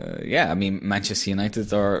mean, Manchester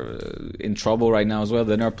United are in trouble right now as well.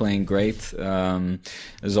 They're not playing great.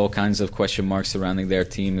 There's all kinds of question marks surrounding their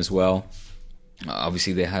team as well.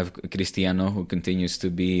 Obviously, they have Cristiano, who continues to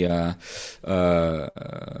be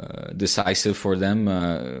decisive for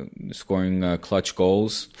them, scoring clutch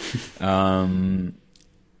goals.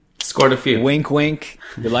 Scored a few. Wink, wink.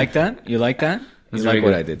 You like that? You like that? You like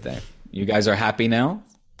what I did there? You guys are happy now?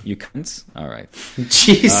 You cunts? All right.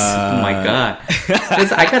 Jeez. Oh my God.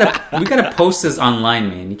 We gotta post this online,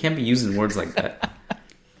 man. You can't be using words like that.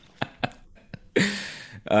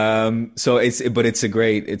 It's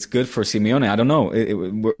good for Simeone. I don't know.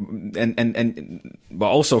 But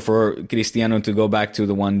also for Cristiano to go back to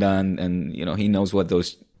the Wanda and he knows what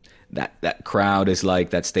that crowd is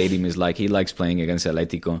like, that stadium is like. He likes playing against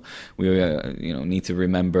Atletico. We need to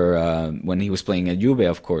remember when he was playing at Juve,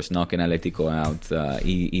 of course, knocking Atletico out.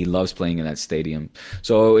 He loves playing in that stadium.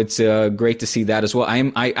 So it's great to see that as well.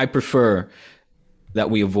 I prefer that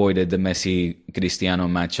we avoided the Messi Cristiano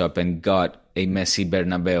matchup and got a Messi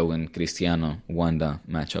Bernabeu and Cristiano Wanda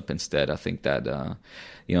matchup instead. I think that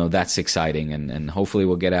that's exciting, and hopefully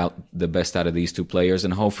we'll get out the best out of these two players,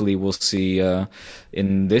 and hopefully we'll see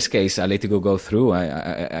in this case Atletico go through.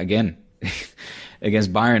 Again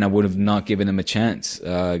against Bayern, I would have not given them a chance.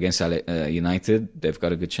 Against United, they've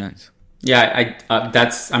got a good chance. Yeah, it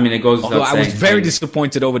goes without saying. I was very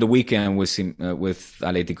disappointed over the weekend with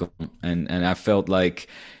Atletico, and I felt like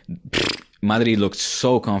Madrid looked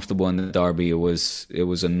so comfortable in the derby. It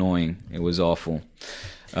was annoying. It was awful.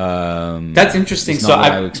 That's interesting. It's not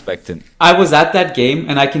what I expected. I was at that game,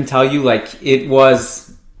 and I can tell you, it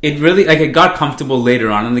really it got comfortable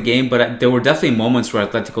later on in the game, but there were definitely moments where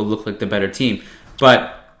Atletico looked like the better team.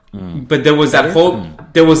 But there was that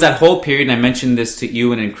whole period, and I mentioned this to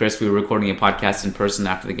you and Chris. We were recording a podcast in person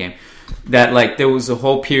after the game. That there was a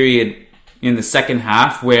whole period in the second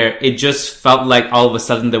half where it just felt like all of a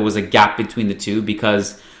sudden there was a gap between the two,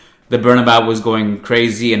 because the Bernabeu was going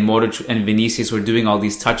crazy and Modric and Vinicius were doing all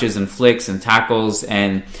these touches and flicks and tackles,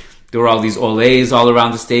 and there were all these olés all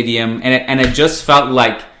around the stadium, and it just felt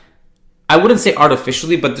like, I wouldn't say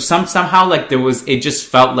artificially, but somehow it just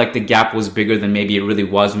felt like the gap was bigger than maybe it really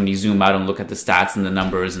was when you zoom out and look at the stats and the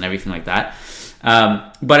numbers and everything like that.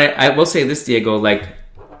 But I will say this, Diego,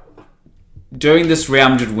 during this Real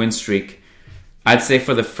Madrid win streak, I'd say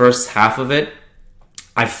for the first half of it,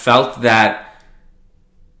 I felt that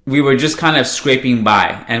we were just kind of scraping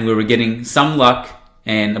by, and we were getting some luck,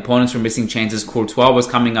 and opponents were missing chances. Courtois was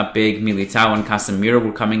coming up big, Militao and Casemiro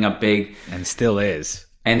were coming up big. And still is.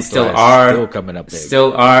 And still coming up big.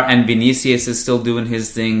 Still are, and Vinicius is still doing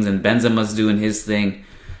his things, and Benzema's doing his thing.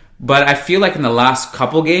 But I feel like in the last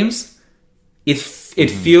couple games, it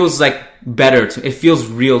feels better. It feels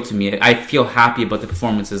real to me. I feel happy about the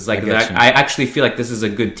performances. I actually feel like this is a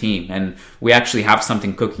good team, and we actually have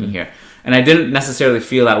something cooking here. And I didn't necessarily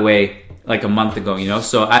feel that way a month ago,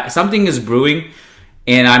 So something is brewing,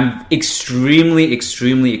 and I'm extremely,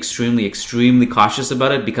 extremely, extremely, extremely cautious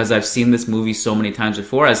about it, because I've seen this movie so many times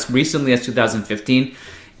before, as recently as 2015.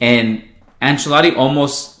 And Ancelotti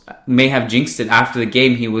almost may have jinxed it after the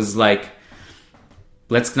game. He was like,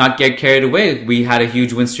 let's not get carried away. We had a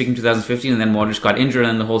huge win streak in 2015, and then Modric got injured,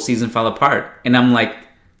 and the whole season fell apart. And I'm like,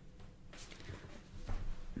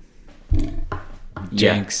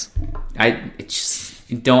 jinx. I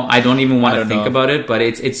don't even want to think about it, but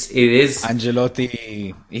it is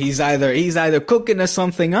Ancelotti. He's either cooking us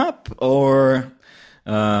something up, or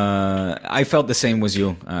I felt the same as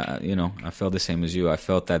you. I felt the same as you. I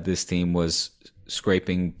felt that this team was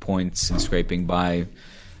scraping points and scraping by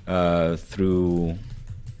through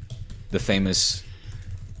the famous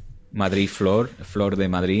Madrid Flor de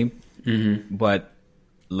Madrid. Mm-hmm. But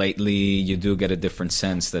lately, you do get a different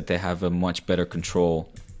sense that they have a much better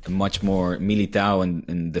control. Much more. Militao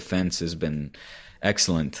in defense has been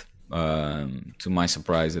excellent, to my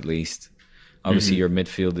surprise at least. Obviously, your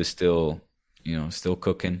midfield is still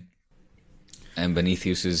cooking, and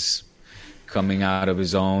Vinicius is coming out of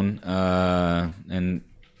his own and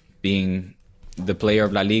being the player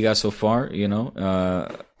of La Liga so far.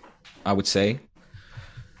 I would say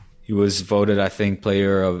he was voted, I think,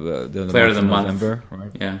 player of the month of November,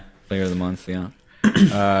 right? Yeah, player of the month. Yeah,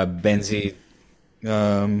 Benzi.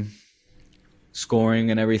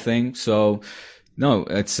 Scoring and everything. So no,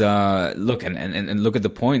 it's look and look at the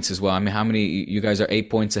points as well. I mean, how many you guys are? 8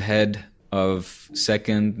 points ahead of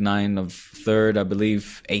second, 9 of third, I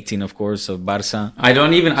believe, 18 of course of Barca. I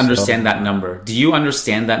don't even understand that number. Do you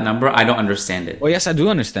understand that number? I don't understand it. Well, yes, I do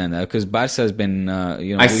understand that, because Barca has been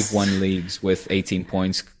we've won leagues with 18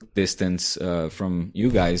 points distance from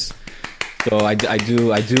you guys. So I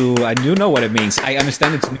do know what it means. I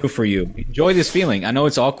understand it's new for you. Enjoy this feeling. I know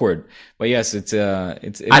it's awkward, but yes, it's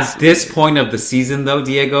at this point of the season, though,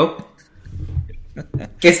 Diego.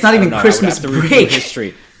 It's not even Christmas break.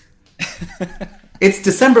 History. It's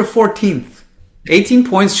December 14th. 18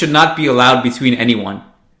 points should not be allowed between anyone.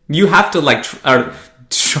 You have to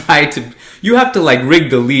you have to rig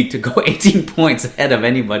the league to go 18 points ahead of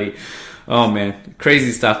anybody. Oh man,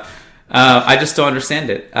 crazy stuff. I just don't understand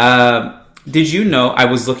it. Did you know I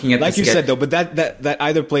was looking at like you said though, but that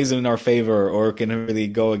either plays in our favor or can really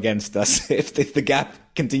go against us if the gap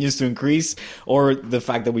continues to increase, or the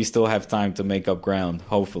fact that we still have time to make up ground.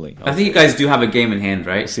 Hopefully. I think you guys do have a game in hand,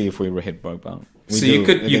 right? See if we hit bug bound. So you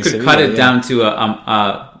could cut it down to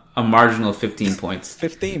a marginal 15 points.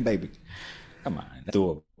 15, baby. Come on, that's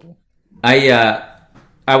doable.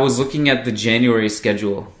 I was looking at the January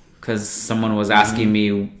schedule because someone was asking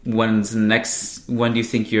me when do you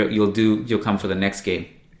think you'll come for the next game,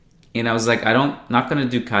 and I was like, not gonna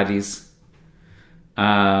do Cadiz,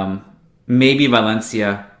 maybe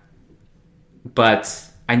Valencia,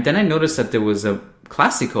 then I noticed that there was a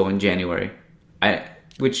Clásico in January, in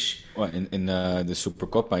the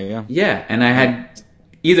Supercopa, yeah, and I had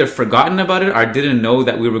either forgotten about it or didn't know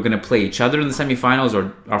that we were going to play each other in the semifinals,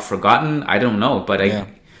 or forgotten. I don't know, but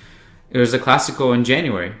there's a Clásico in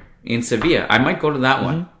January in Sevilla. I might go to that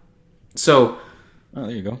one. So,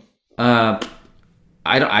 there you go. Are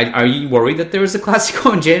you worried that there was a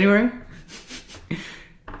Clásico in January?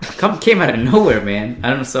 Came out of nowhere, man. I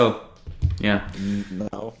don't know. So, yeah.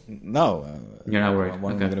 No. You're not worried.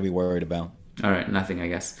 What am I going to be worried about? All right, nothing, I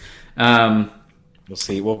guess. We'll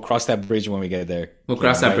see. We'll cross that bridge when we get there. We'll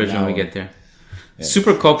cross that bridge when we get there. Yeah.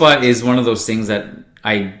 Supercopa is one of those things that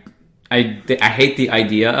I hate the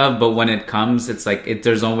idea of, but when it comes, it's like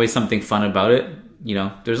there's always something fun about it. You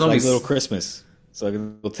know, there's always like a little Christmas. It's like a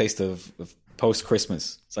little taste of post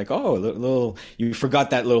Christmas. It's like, oh, little you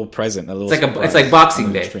forgot that little present. It's like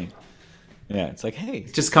Boxing Day. Yeah, it's like, hey,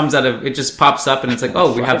 it just comes it just pops up, and it's like,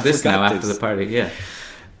 oh, we have this now after the party. Yeah.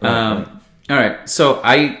 Right. All right, so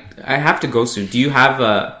I have to go soon. Do you have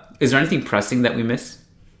is there anything pressing that we missed?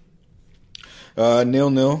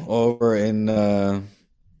 0-0 over in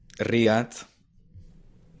Riyadh.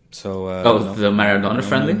 So the Maradona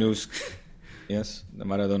friendly? News. Yes, the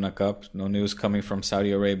Maradona Cup. No news coming from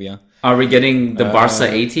Saudi Arabia. Are we getting the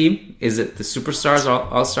Barca A team? Is it the superstars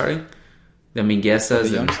all starting? The Minguezas?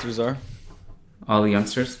 The youngsters are. All the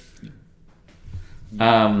youngsters?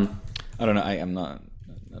 I don't know.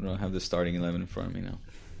 I don't have the starting 11 in front of me now.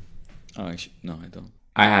 Oh, actually, no, I don't.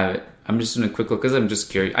 I have it. I'm just doing a quick look because I'm just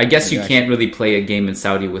curious. I guess you can't really play a game in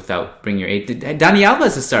Saudi without bringing your 8. Dani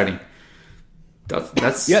Alves is starting.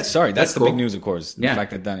 That's the cool. big news, of course. Yeah. The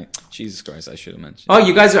fact that Dani... Jesus Christ, I should have mentioned. Oh,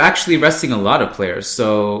 you guys are actually resting a lot of players.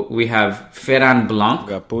 So we have Ferran Blanc. We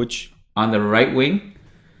got Puig on the right wing.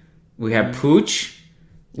 We have Puig.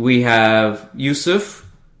 We have Yusuf.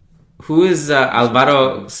 Who is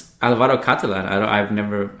Alvaro Catalan? I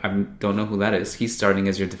don't know who that is. He's starting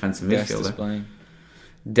as your defensive midfielder.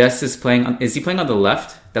 Dest is playing. Is he playing on the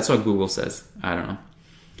left? That's what Google says. I don't know.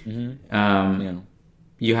 Mm-hmm.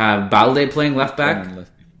 You have Balde playing left back.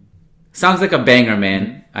 Sounds like a banger,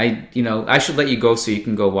 man. I should let you go so you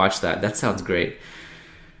can go watch that. That sounds great.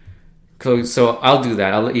 So I'll do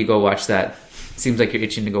that. I'll let you go watch that. Seems like you're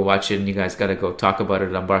itching to go watch it, and you guys got to go talk about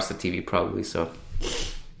it on Barca TV probably. So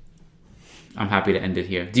I'm happy to end it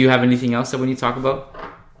here. Do you have anything else that we need to talk about?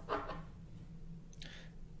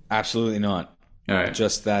 Absolutely not. All right.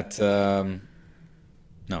 Just that. No.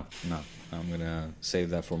 I'm gonna save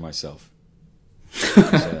that for myself.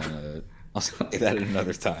 I'll say that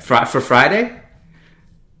another time. For Friday?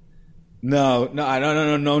 No,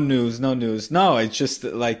 no news. No, it's just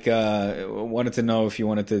like wanted to know if you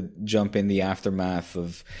wanted to jump in the aftermath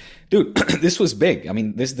of, dude. This was big. I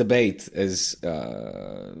mean, this debate has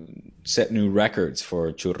set new records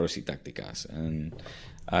for Churros y Tácticas, and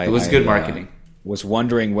it was good marketing. Was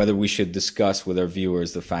wondering whether we should discuss with our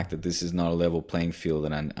viewers the fact that this is not a level playing field,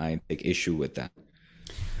 and I take issue with that.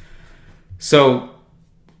 So,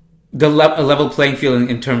 a level playing field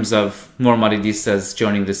in terms of more Madridistas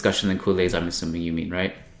joining the discussion than Culés, I'm assuming you mean,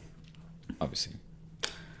 right? Obviously.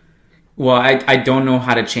 Well, I don't know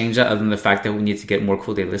how to change that other than the fact that we need to get more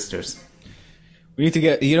Culé listers. We need to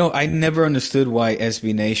get, I never understood why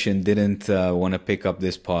SB Nation didn't want to pick up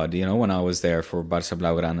this pod. When I was there for Barça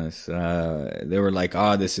Blaugranas, they were like,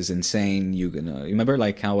 this is insane. You remember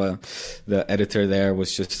like how the editor there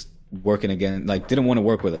was just working again, like didn't want to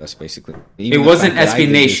work with us basically. Even it wasn't SB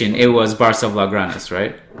Nation, it was Barça Blaugranas,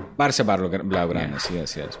 right? Barça Blaugranas,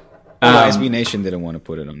 yes. SB Nation didn't want to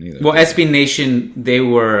put it on either. Well, SB Nation,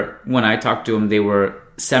 when I talked to them, they were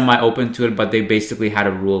semi-open to it, but they basically had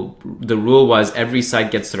a rule. The rule was every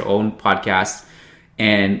site gets their own podcast,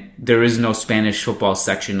 and there is no Spanish football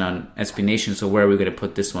section on SB Nation, so where are we going to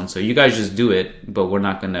put this one? So you guys just do it, but we're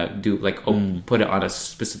not going to do put it on a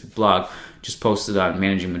specific blog. Just post it on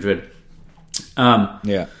Managing Madrid.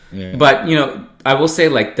 Yeah. But, I will say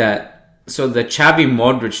like that, so the Xavi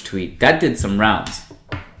Modric tweet, that did some rounds.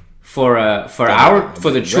 For the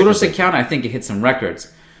Churros account, I think it hit some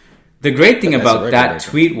records. The great thing That's about a that record.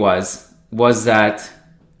 tweet was that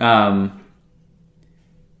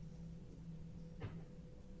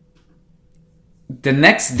the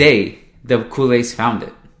next day the Kool-Aids found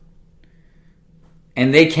it,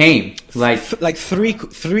 and they came like three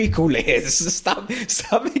Kool-Aids. Stop making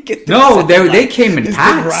this no, sound they came in it's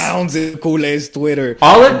packs. did rounds in Kool-Aid's Twitter.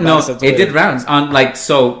 All it and no, Barca it Twitter. did rounds on like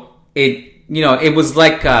so it it was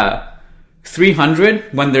like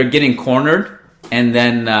 300 when they're getting cornered, and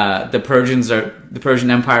then the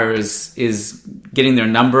Persian Empire is getting their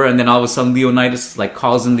number, and then all of a sudden Leonidas like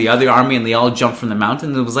calls in the other army, and they all jump from the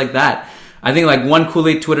mountain. It was like that. I think like one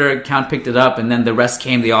Kool-Aid Twitter account picked it up, and then the rest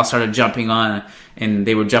came. They all started jumping on, and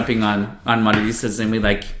they were jumping on Madridistas,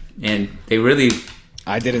 and they really.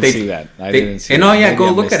 I didn't see that. I didn't see. And that. oh yeah, Maybe go I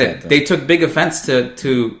look missed at it. that, They took big offense to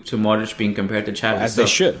Modric being compared to Xavi. as they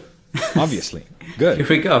should. Obviously, good. Here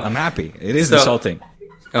we go. I'm happy. It is So- insulting.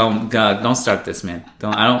 Oh God! Don't start this, man.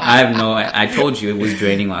 I told you it was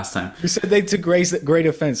draining last time. You said they took great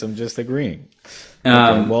offense. I'm just agreeing.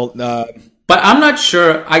 But I'm not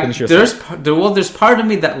sure. Finish your There's part of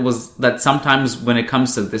me that sometimes when it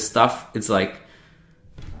comes to this stuff, it's like,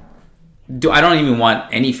 I don't even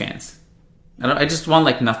want any fans. I just want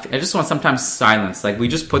like nothing. I just want sometimes silence. Like we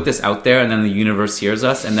just put this out there, and then the universe hears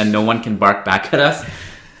us, and then no one can bark back at us.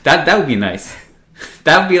 That would be nice.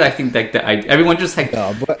 That would be, I think, like everyone just like,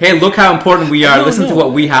 hey, look how important we are. Listen to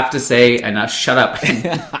what we have to say, and now shut up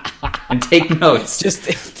and take notes. Just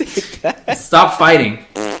take that. Stop fighting.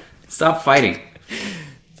 Stop fighting.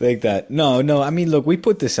 Take that. No. I mean, look, we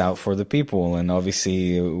put this out for the people, and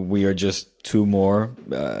obviously we are just two more,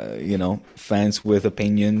 fans with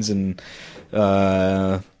opinions and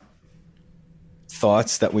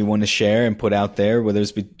thoughts that we want to share and put out there, whether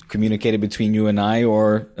it's communicated between you and I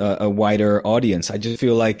or a wider audience. I just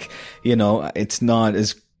feel like, it's not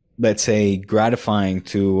as, let's say, gratifying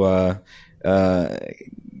to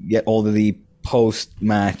get all of the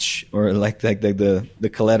post-match or like the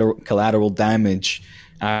collateral damage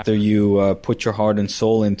after you put your heart and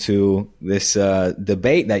soul into this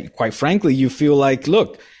debate that, quite frankly, you feel like,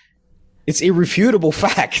 look, it's irrefutable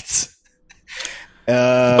facts.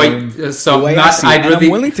 I'm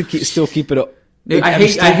willing to still keep it up. I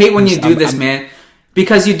hate when you do this, man,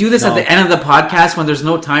 because you do this at the end of the podcast when there's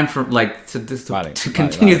no time for like to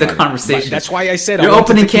continue the conversation. That's why I said you're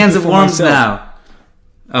opening cans of worms now.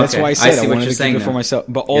 That's why I said I wanted you're to keep it for myself.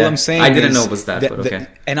 But all I'm saying, I didn't know it was that. But okay.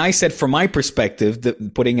 And I said, from my perspective,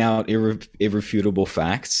 putting out irrefutable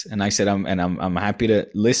facts, and I said, I'm happy to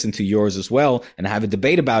listen to yours as well and have a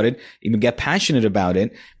debate about it, even get passionate about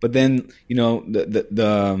it. But then,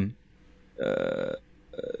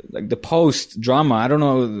 like the post drama, I don't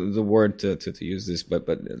know the word to use this, but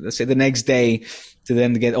let's say the next day to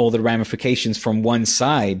then get all the ramifications from one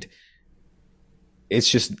side. It's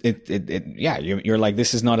just you're like,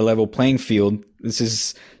 this is not a level playing field. This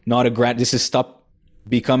is not this is stop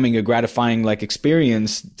becoming a gratifying like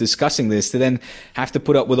experience discussing this, to then have to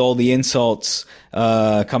put up with all the insults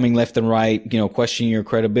coming left and right, questioning your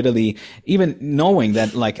credibility, even knowing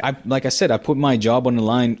that like I said, I put my job on the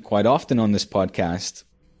line quite often on this podcast.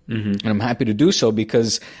 Mm-hmm. And I'm happy to do so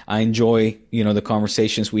because I enjoy, the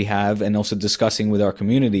conversations we have and also discussing with our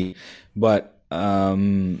community. But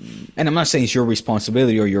and I'm not saying it's your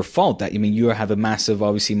responsibility or your fault you have a massive,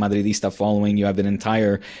 obviously, Madridista following. You have an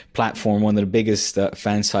entire platform, one of the biggest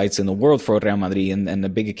fan sites in the world for Real Madrid, and the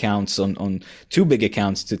big accounts on two big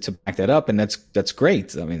accounts to back that up. And that's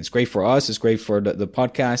great. I mean, it's great for us. It's great for the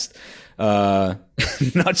podcast.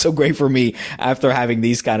 Not so great for me after having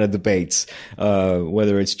these kind of debates,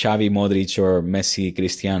 whether it's Xavi, Modric, or Messi,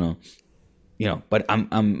 Cristiano. But I'm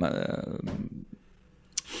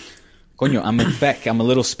a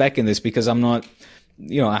little speck in this because I'm not,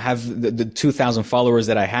 I have the 2,000 followers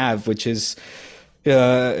that I have, which is,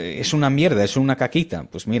 es una mierda, es una caquita.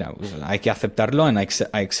 Pues mira, hay que aceptarlo, and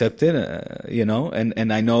I accept it,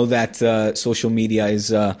 and I know that social media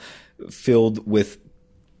is filled with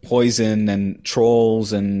poison and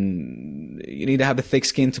trolls, and you need to have a thick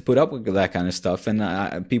skin to put up with that kind of stuff.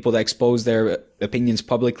 And people that expose their opinions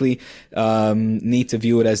publicly need to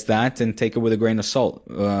view it as that and take it with a grain of salt.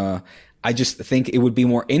 I just think it would be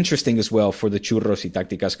more interesting as well for the Churros y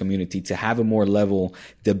Tácticas community to have a more level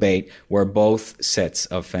debate where both sets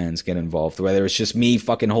of fans get involved, whether it's just me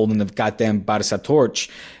fucking holding the goddamn Barca torch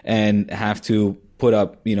and have to put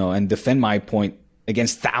up, and defend my point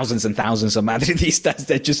against thousands and thousands of Madridistas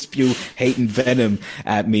that just spew hate and venom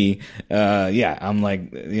at me. I'm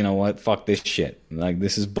like, you know what? Fuck this shit. Like,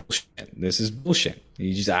 this is bullshit.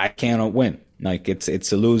 I cannot win. Like,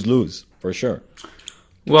 it's a lose-lose for sure.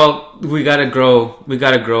 Well, we gotta grow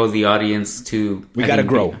the audience to. We gotta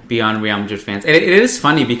grow beyond Real Madrid fans. And it is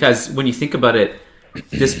funny because when you think about it,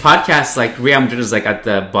 this podcast, like Real Madrid, is like at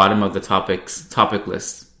the bottom of the topic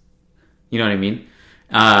list. You know what I mean?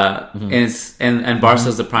 And Barca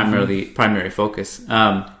is the primary focus.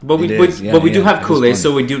 But we do have Kool-Aid,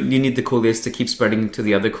 so you need the Kool-Aids to keep spreading to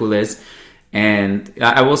the other Kool-Aids. And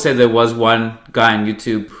I will say there was one guy on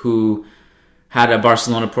YouTube who had a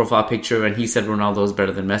Barcelona profile picture, and he said Ronaldo is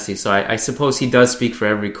better than Messi. So I suppose he does speak for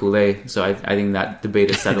every Kool-Aid. So I think that debate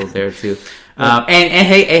is settled there too. And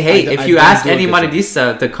hey, if you ask any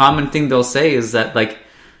Madridista, the common thing they'll say is that like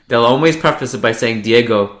they'll always preface it by saying,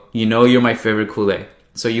 Diego, you know you're my favorite Kool-Aid.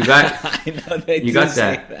 So you got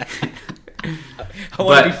that. I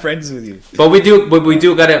want to be friends with you. But we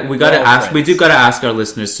gotta ask our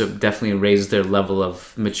listeners to definitely raise their level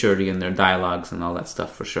of maturity in their dialogues and all that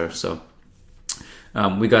stuff for sure. So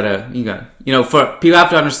for people have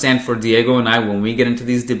to understand, for Diego and I, when we get into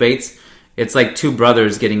these debates, it's like two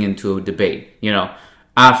brothers getting into a debate. You know,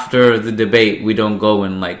 after the debate, we don't go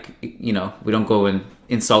and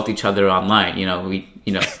insult each other online. You know,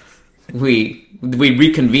 we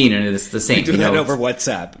reconvene and it's the same. We do that over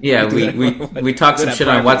WhatsApp. Yeah, we talk some shit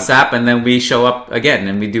on WhatsApp and then we show up again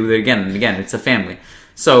and we do it again and again. It's a family.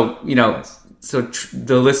 So,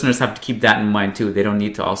 the listeners have to keep that in mind too. They don't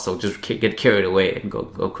need to also just get carried away and go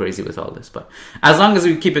crazy with all this. But as long as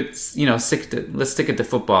we keep it, let's stick it to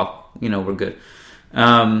football. We're good.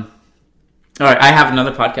 All right, I have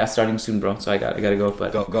another podcast starting soon, bro. So I gotta go.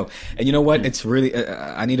 But go. And you know what? It's really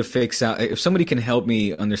I need to fix out. If somebody can help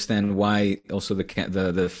me understand why also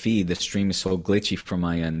the feed, the stream is so glitchy from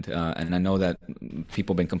my end, and I know that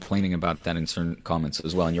people have been complaining about that in certain comments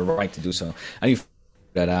as well. And you're right to do so. I need to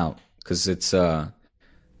figure that out because it's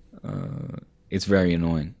very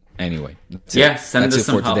annoying. Anyway, that's it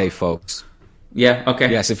for today, folks. Yeah.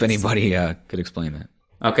 Okay. Yes, if anybody could explain that.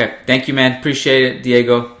 Okay. Thank you, man. Appreciate it,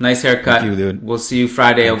 Diego. Nice haircut. Thank you, dude. We'll see you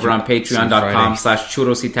Friday over on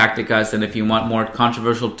patreon.com/churrositacticas. And if you want more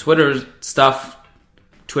controversial Twitter stuff,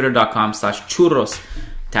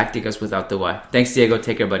 twitter.com/churrositacticas without the Y. Thanks, Diego.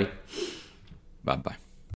 Take care, buddy. Bye-bye.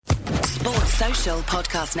 Sports Social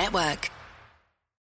Podcast Network.